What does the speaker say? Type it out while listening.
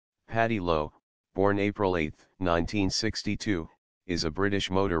Paddy Lowe, born April 8, 1962, is a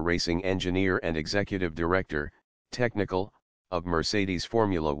British motor racing engineer and executive director, technical, of Mercedes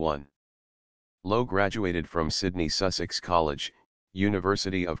Formula One. Lowe graduated from Sydney Sussex College,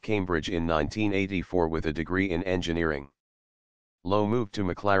 University of Cambridge in 1984 with a degree in engineering. Lowe moved to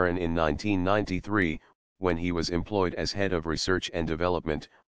McLaren in 1993, when he was employed as head of research and development,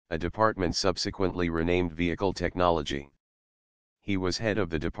 a department subsequently renamed Vehicle Technology. He was head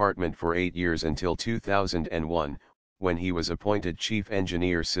of the department for 8 years until 2001, when he was appointed Chief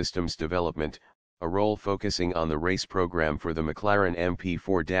Engineer Systems Development, a role focusing on the race program for the McLaren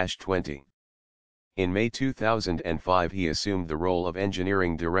MP4-20. In May 2005 he assumed the role of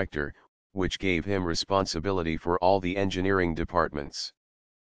Engineering Director, which gave him responsibility for all the engineering departments.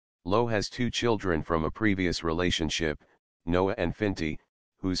 Lowe has 2 children from a previous relationship, Noah and Finty,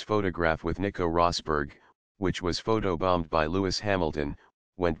 whose photograph with Nico Rosberg, which was photobombed by Lewis Hamilton,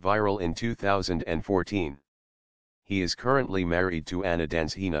 went viral in 2014. He is currently married to Anna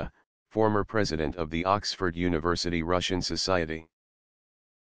Danzhina, former president of the Oxford University Russian Society.